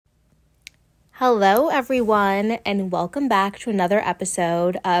Hello, everyone, and welcome back to another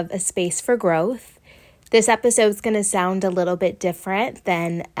episode of A Space for Growth. This episode is going to sound a little bit different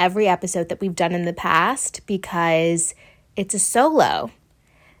than every episode that we've done in the past because it's a solo.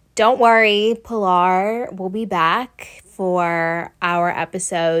 Don't worry, Pilar will be back for our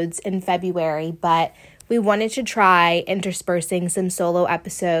episodes in February, but we wanted to try interspersing some solo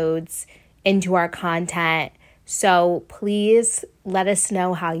episodes into our content. So please let us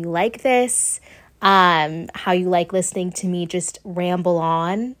know how you like this, how you like listening to me just ramble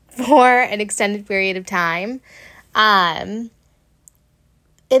on for an extended period of time. In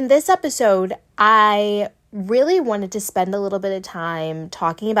this episode, I really wanted to spend a little bit of time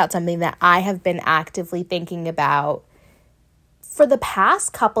talking about something that I have been actively thinking about for the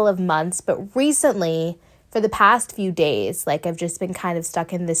past couple of months, but recently, for the past few days, I've just been kind of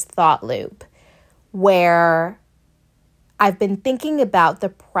stuck in this thought loop where I've been thinking about the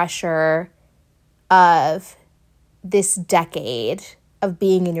pressure of this decade of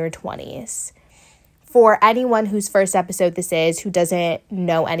being in your 20s. For anyone whose first episode this is, who doesn't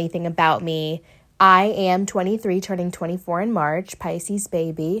know anything about me, I am 23, turning 24 in March, Pisces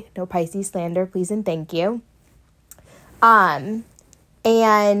baby. No Pisces slander, please and thank you. And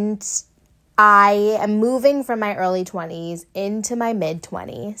I am moving from my early 20s into my mid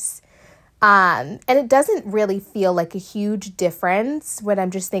 20s. And it doesn't really feel like a huge difference when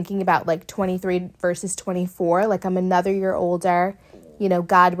I'm just thinking about 23 versus 24. I'm another year older,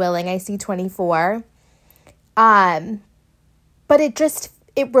 God willing, I see 24. But it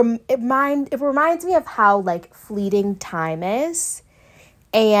reminds me of how fleeting time is,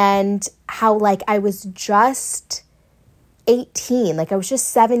 and how I was just 18, I was just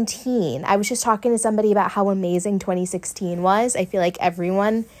 17. I was just talking to somebody about how amazing 2016 was. I feel like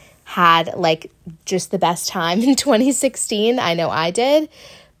everyone had just the best time in 2016. I know I did,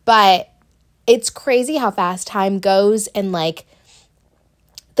 but it's crazy how fast time goes, and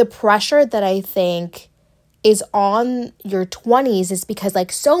the pressure that I think is on your 20s is because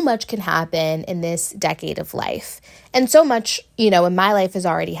so much can happen in this decade of life, and so much in my life has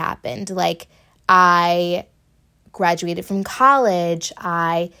already happened. I graduated from college,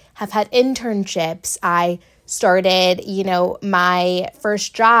 I have had internships, I started, my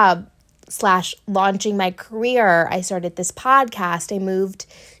first job / launching my career. I started this podcast. I moved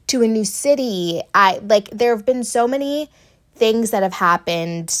to a new city. There have been so many things that have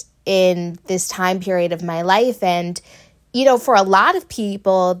happened in this time period of my life. And, for a lot of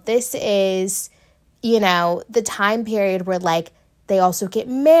people, this is, the time period where they also get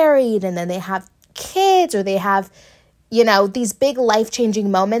married and then they have kids, or they have these big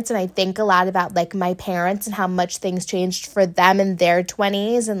life-changing moments. And I think a lot about my parents and how much things changed for them in their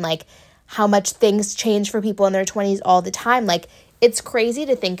 20s, and how much things change for people in their 20s all the time. It's crazy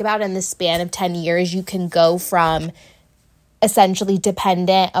to think about. In the span of 10 years, you can go from essentially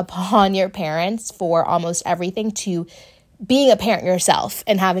dependent upon your parents for almost everything to being a parent yourself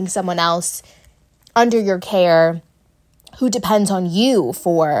and having someone else under your care who depends on you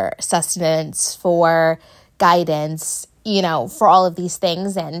for sustenance, for guidance, for all of these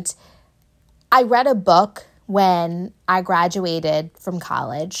things. And I read a book when I graduated from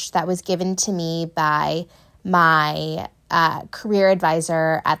college that was given to me by my career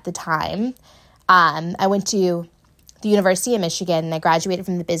advisor at the time. I went to the University of Michigan, and I graduated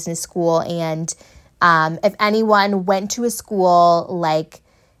from the business school. And if anyone went to a school like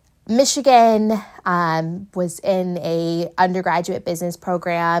Michigan, was in a undergraduate business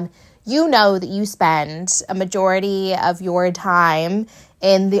program, that you spend a majority of your time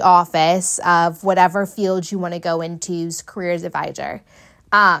in the office of whatever field you want to go into's careers advisor.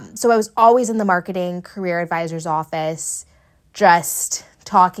 So I was always in the marketing career advisor's office, just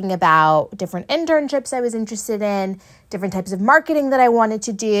talking about different internships I was interested in, different types of marketing that I wanted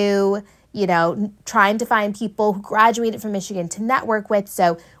to do, trying to find people who graduated from Michigan to network with.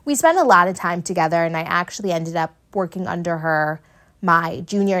 So we spent a lot of time together, and I actually ended up working under her my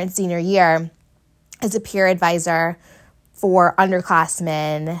junior and senior year as a peer advisor for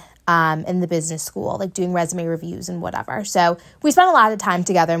underclassmen in the business school, doing resume reviews and whatever. So we spent a lot of time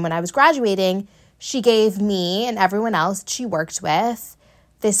together. And when I was graduating, she gave me and everyone else she worked with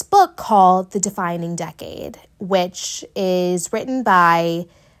this book called The Defining Decade, which is written by,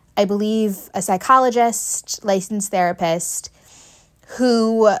 I believe, a psychologist, licensed therapist,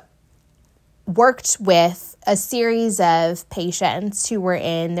 who worked with a series of patients who were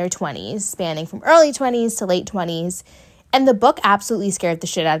in their 20s, spanning from early 20s to late 20s. And the book absolutely scared the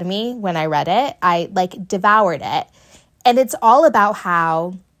shit out of me when I read it. I devoured it. And it's all about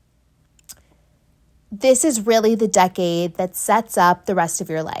how this is really the decade that sets up the rest of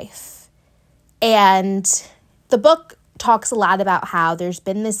your life. And the book talks a lot about how there's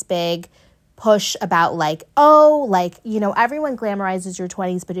been this big push about like, oh, like, you know, everyone glamorizes your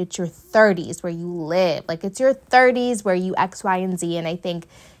 20s, but it's your 30s where you live. Like, it's your 30s where you X, Y, and Z. And I think,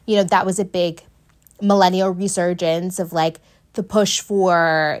 you know, that was a big millennial resurgence of like the push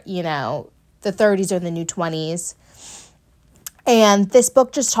for, you know, the 30s or the new 20s. And this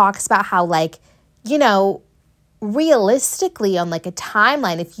book just talks about how, like, you know, realistically on like a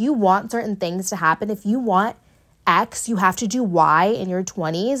timeline, if you want certain things to happen, if you want X, you have to do Y in your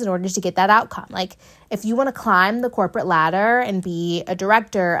 20s in order to get that outcome. Like, if you want to climb the corporate ladder and be a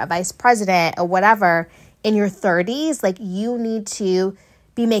director, a vice president, or whatever in your 30s, like, you need to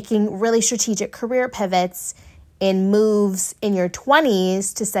be making really strategic career pivots and moves in your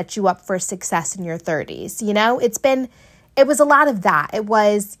 20s to set you up for success in your 30s. You know, it was a lot of that. It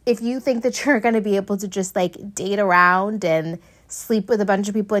was, if you think that you're going to be able to just like date around and sleep with a bunch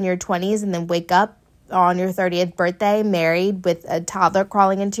of people in your 20s and then wake up on your 30th birthday married with a toddler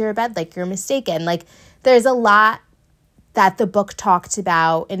crawling into your bed, like, you're mistaken. Like, there's a lot that the book talked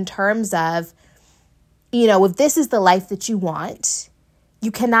about in terms of, you know, if this is the life that you want, you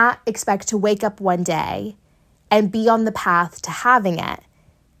cannot expect to wake up one day and be on the path to having it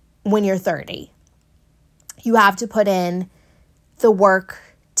when you're 30. You have to put in the work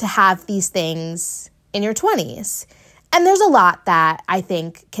to have these things in your 20s. And there's a lot that I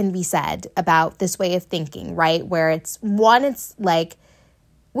think can be said about this way of thinking, right? Where it's like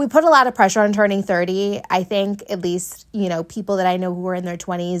we put a lot of pressure on turning 30. I think, at least, you know, people that I know who are in their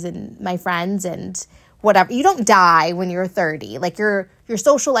 20s and my friends and whatever, you don't die when you're 30. Like, your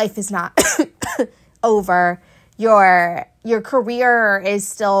social life is not over. Your career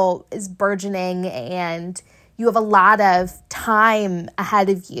is burgeoning, and you have a lot of time ahead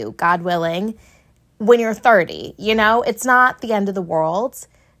of you, God willing, when you're 30. You know, it's not the end of the world.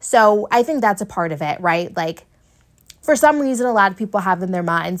 So I think that's a part of it, right? Like, for some reason, a lot of people have in their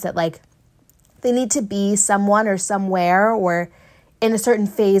minds that, like, they need to be someone or somewhere or in a certain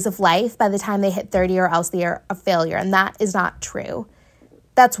phase of life by the time they hit 30, or else they are a failure. And that is not true.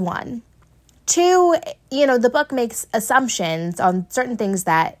 That's one. Two, you know, the book makes assumptions on certain things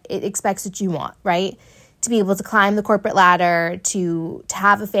that it expects that you want, right? To be able to climb the corporate ladder, to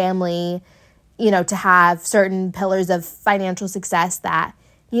have a family, you know, to have certain pillars of financial success that,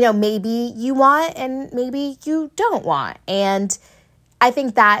 you know, maybe you want and maybe you don't want. And I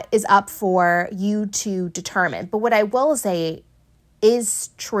think that is up for you to determine. But what I will say is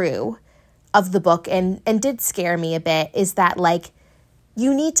true of the book and did scare me a bit is that, like,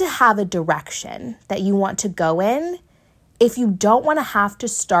 you need to have a direction that you want to go in if you don't want to have to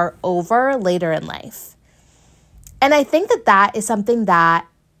start over later in life. And I think that that is something that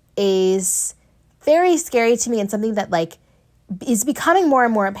is very scary to me, and something that, like, is becoming more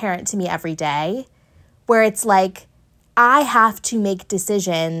and more apparent to me every day, where it's like, I have to make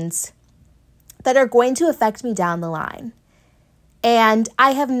decisions that are going to affect me down the line. And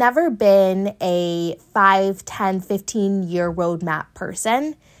I have never been a 5, 10, 15-year roadmap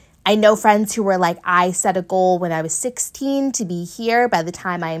person. I know friends who were like, I set a goal when I was 16 to be here by the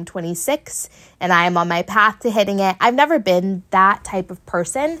time I am 26, and I am on my path to hitting it. I've never been that type of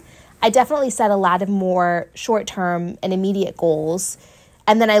person. I definitely set a lot of more short-term and immediate goals,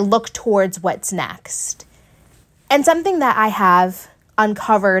 and then I look towards what's next. And something that I have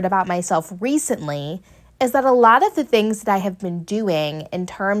uncovered about myself recently is that a lot of the things that I have been doing in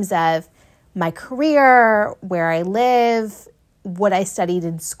terms of my career, where I live, what I studied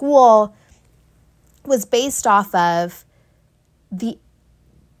in school, was based off of the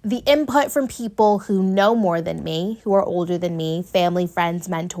input from people who know more than me, who are older than me, family, friends,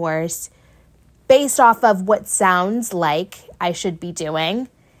 mentors, based off of what sounds like I should be doing,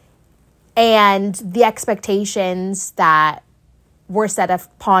 and the expectations that were set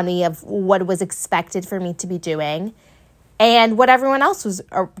upon me of what was expected for me to be doing, and what everyone else was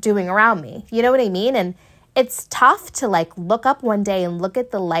doing around me. You know what I mean? And it's tough to, like, look up one day and look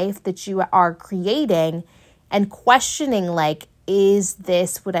at the life that you are creating and questioning, like, is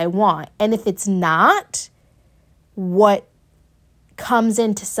this what I want? And if it's not, what comes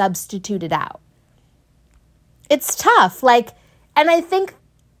in to substitute it out? It's tough. Like, and I think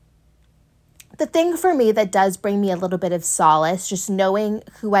the thing for me that does bring me a little bit of solace, just knowing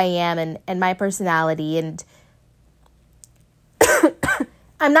who I am and my personality, and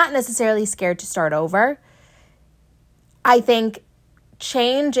I'm not necessarily scared to start over. I think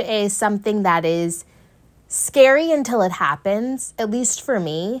change is something that is scary until it happens, at least for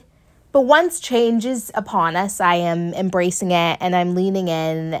me. But once change is upon us, I am embracing it and I'm leaning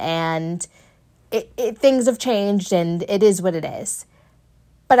in, and things have changed and it is what it is.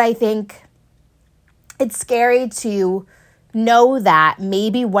 But I think it's scary to know that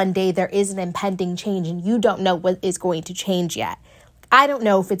maybe one day there is an impending change and you don't know what is going to change yet. I don't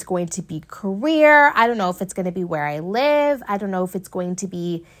know if it's going to be career. I don't know if it's going to be where I live. I don't know if it's going to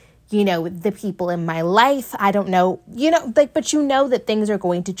be, the people in my life. I don't know, but you know that things are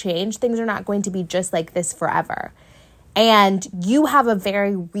going to change. Things are not going to be just like this forever. And you have a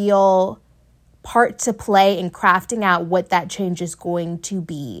very real part to play in crafting out what that change is going to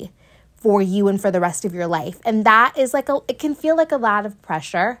be for you and for the rest of your life. And that is it can feel like a lot of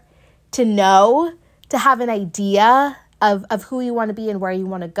pressure to know, to have an idea of who you want to be and where you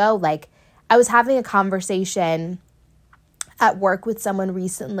want to go. Like, I was having a conversation at work with someone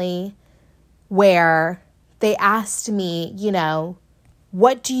recently where they asked me,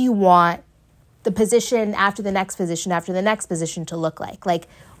 what do you want the position after the next position after the next position to look like? Like,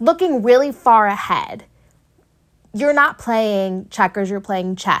 looking really far ahead. You're not playing checkers, you're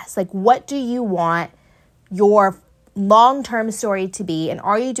playing chess. Like, what do you want your long-term story to be? And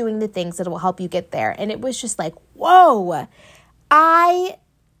are you doing the things that will help you get there? And it was just like, whoa, I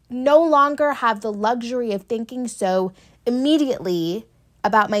no longer have the luxury of thinking so immediately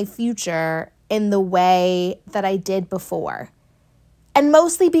about my future in the way that I did before. And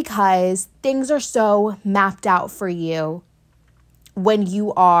mostly because things are so mapped out for you when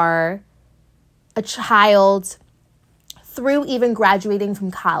you are a child, through even graduating from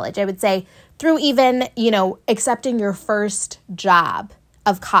college. I would say through even, accepting your first job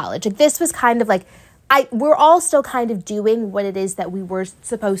of college. Like, this was kind of like, we're all still kind of doing what it is that we were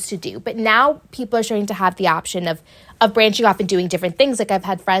supposed to do. But now people are starting to have the option of branching off and doing different things. Like, I've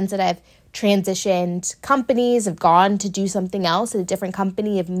had friends that have transitioned companies, have gone to do something else at a different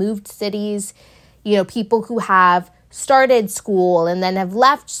company, have moved cities, people who have started school and then have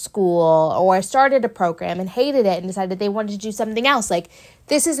left school or started a program and hated it and decided they wanted to do something else. Like,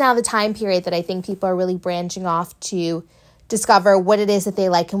 this is now the time period that I think people are really branching off to discover what it is that they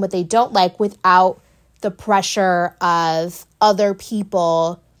like and what they don't like without the pressure of other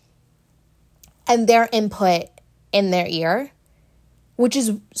people and their input in their ear, which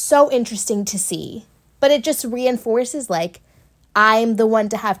is so interesting to see. But it just reinforces, like, I'm the one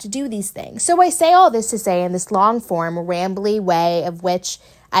to have to do these things. So I say all this to say, in this long form, rambly way of which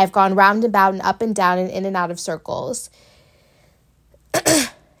I've gone round and about and up and down and in and out of circles,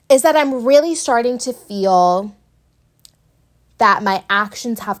 is that I'm really starting to feel that my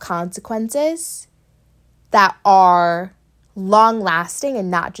actions have consequences that are long-lasting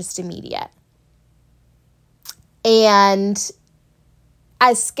and not just immediate. And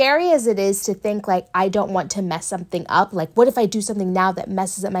as scary as it is to think, like, I don't want to mess something up, like, what if I do something now that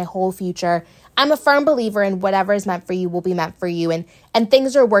messes up my whole future? I'm a firm believer in whatever is meant for you will be meant for you, and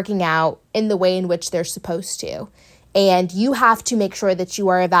things are working out in the way in which they're supposed to. And you have to make sure that you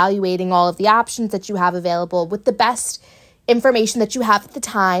are evaluating all of the options that you have available with the best information that you have at the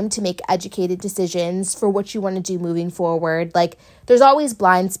time to make educated decisions for what you want to do moving forward. Like, there's always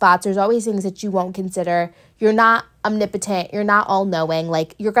blind spots. There's always things that you won't consider. You're not omnipotent. You're not all-knowing.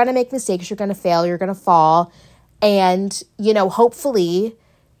 Like, you're going to make mistakes. You're going to fail. You're going to fall. And, hopefully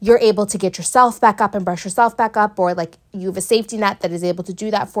you're able to get yourself back up and brush yourself back up, or like you have a safety net that is able to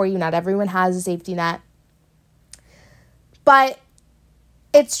do that for you. Not everyone has a safety net. But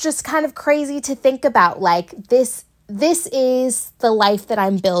it's just kind of crazy to think about, like, this is the life that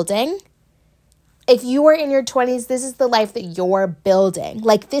I'm building. If you are in your 20s, this is the life that you're building.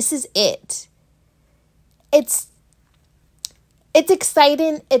 Like, this is it. It's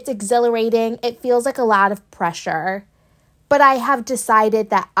exciting. It's exhilarating. It feels like a lot of pressure. But I have decided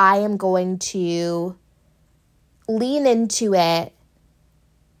that I am going to lean into it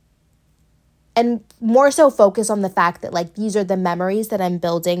and more so focus on the fact that, like, these are the memories that I'm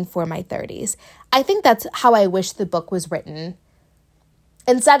building for my 30s. I think that's how I wish the book was written.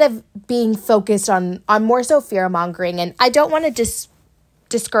 Instead of being focused on more so fear-mongering. And I don't want to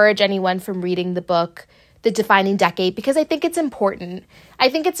discourage anyone from reading the book, The Defining Decade, because I think it's important. I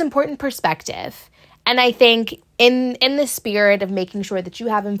think it's important perspective. And I think in the spirit of making sure that you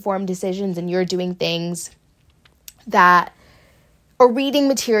have informed decisions and you're doing things that, or reading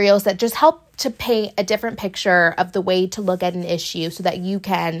materials that just help to paint a different picture of the way to look at an issue so that you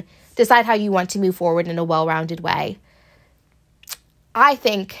can decide how you want to move forward in a well-rounded way.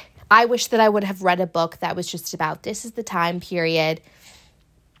 I wish that I would have read a book that was just about, this is the time period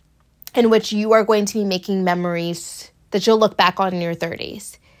in which you are going to be making memories that you'll look back on in your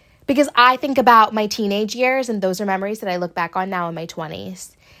 30s. Because I think about my teenage years, and those are memories that I look back on now in my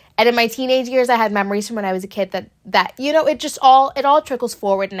 20s. And in my teenage years, I had memories from when I was a kid that it all trickles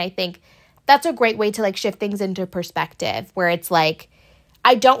forward. And I think that's a great way to, like, shift things into perspective, where it's like,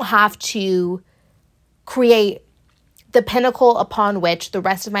 I don't have to create the pinnacle upon which the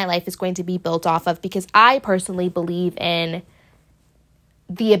rest of my life is going to be built off of, because I personally believe in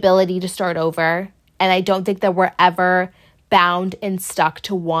the ability to start over. And I don't think that we're ever bound and stuck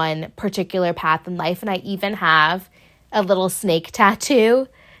to one particular path in life. And I even have a little snake tattoo,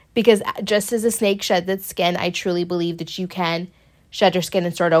 because just as a snake sheds its skin, I truly believe that you can shed your skin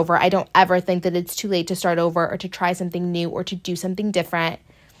and start over. I don't ever think that it's too late to start over or to try something new or to do something different.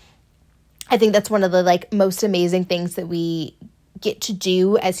 I think that's one of the most amazing things that we get to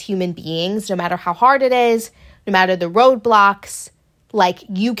do as human beings, no matter how hard it is, no matter the roadblocks,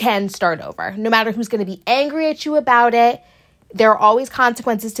 you can start over. No matter who's going to be angry at you about it, there are always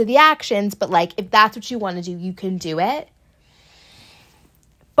consequences to the actions, but if that's what you want to do, you can do it.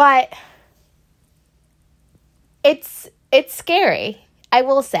 But it's scary. I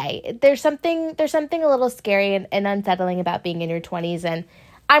will say there's something a little scary and unsettling about being in your 20s, and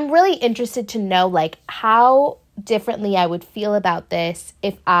I'm really interested to know how differently I would feel about this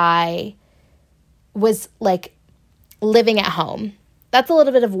if I was living at home. That's a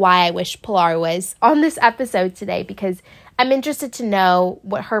little bit of why I wish Pilar was on this episode today, because I'm interested to know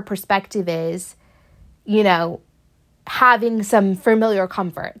what her perspective is, having some familiar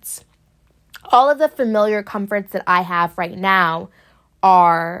comforts. All of the familiar comforts that I have right now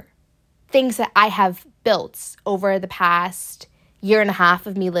are things that I have built over the past year and a half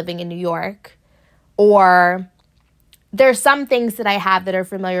of me living in New York. Or there's some things that I have that are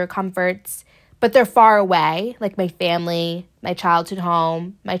familiar comforts, but they're far away, like my family, my childhood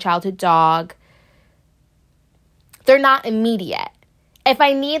home, my childhood dog. They're not immediate. If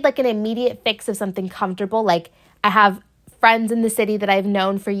I need an immediate fix of something comfortable, I have friends in the city that I've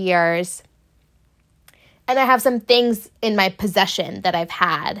known for years, and I have some things in my possession that I've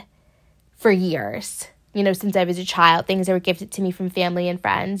had for years, since I was a child, things that were gifted to me from family and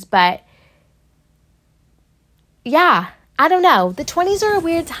friends. But yeah, I don't know. The 20s are a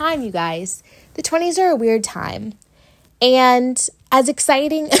weird time, you guys. The 20s are a weird time. And as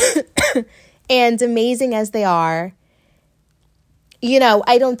exciting and amazing as they are,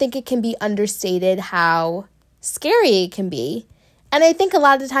 I don't think it can be understated how scary it can be. And I think a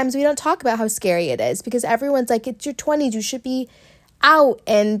lot of the times we don't talk about how scary it is, because everyone's like, it's your 20s, you should be out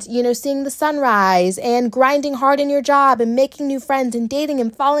and, seeing the sunrise and grinding hard in your job and making new friends and dating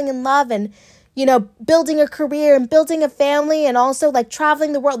and falling in love and, building a career and building a family and also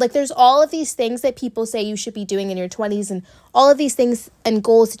traveling the world. There's all of these things that people say you should be doing in your 20s and all of these things and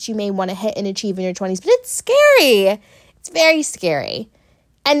goals that you may want to hit and achieve in your 20s. But it's scary. It's very scary.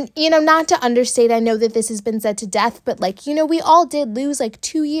 And, not to understate, I know that this has been said to death, but we all did lose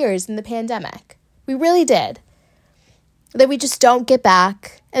 2 years in the pandemic. We really did. That we just don't get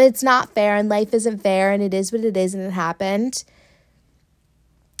back, and it's not fair, and life isn't fair, and it is what it is, and it happened.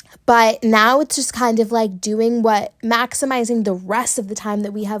 But now it's just kind of maximizing the rest of the time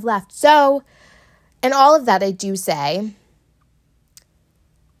that we have left. So, and all of that I do say,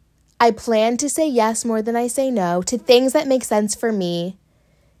 I plan to say yes more than I say no to things that make sense for me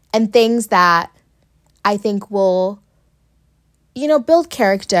and things that I think will, build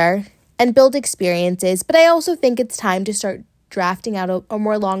character and build experiences. But I also think it's time to start drafting out a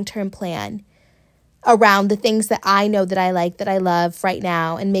more long-term plan around the things that I know that I like, that I love right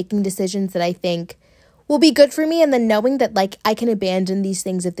now, and making decisions that I think will be good for me, and then knowing that I can abandon these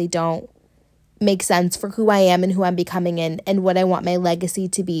things if they don't make sense for who I am and who I'm becoming and what I want my legacy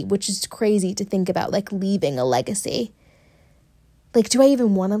to be, which is crazy to think about, leaving a legacy. Do I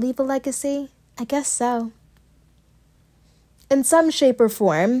even want to leave a legacy? I guess so. In some shape or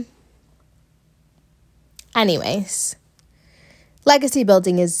form. Anyways, legacy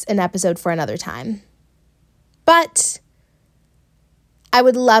building is an episode for another time. But I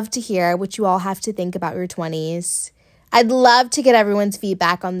would love to hear what you all have to think about your 20s. I'd love to get everyone's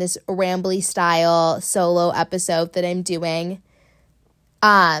feedback on this rambly style solo episode that I'm doing.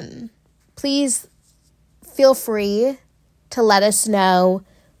 Please feel free to let us know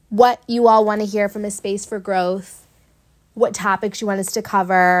what you all want to hear from A Space for Growth, what topics you want us to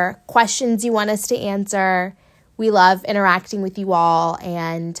cover, questions you want us to answer. We love interacting with you all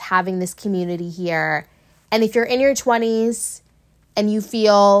and having this community here. And if you're in your 20s and you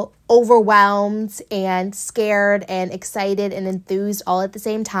feel overwhelmed and scared and excited and enthused all at the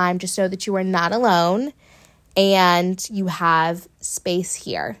same time, just know that you are not alone and you have space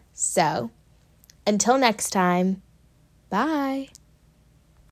here. So until next time, bye.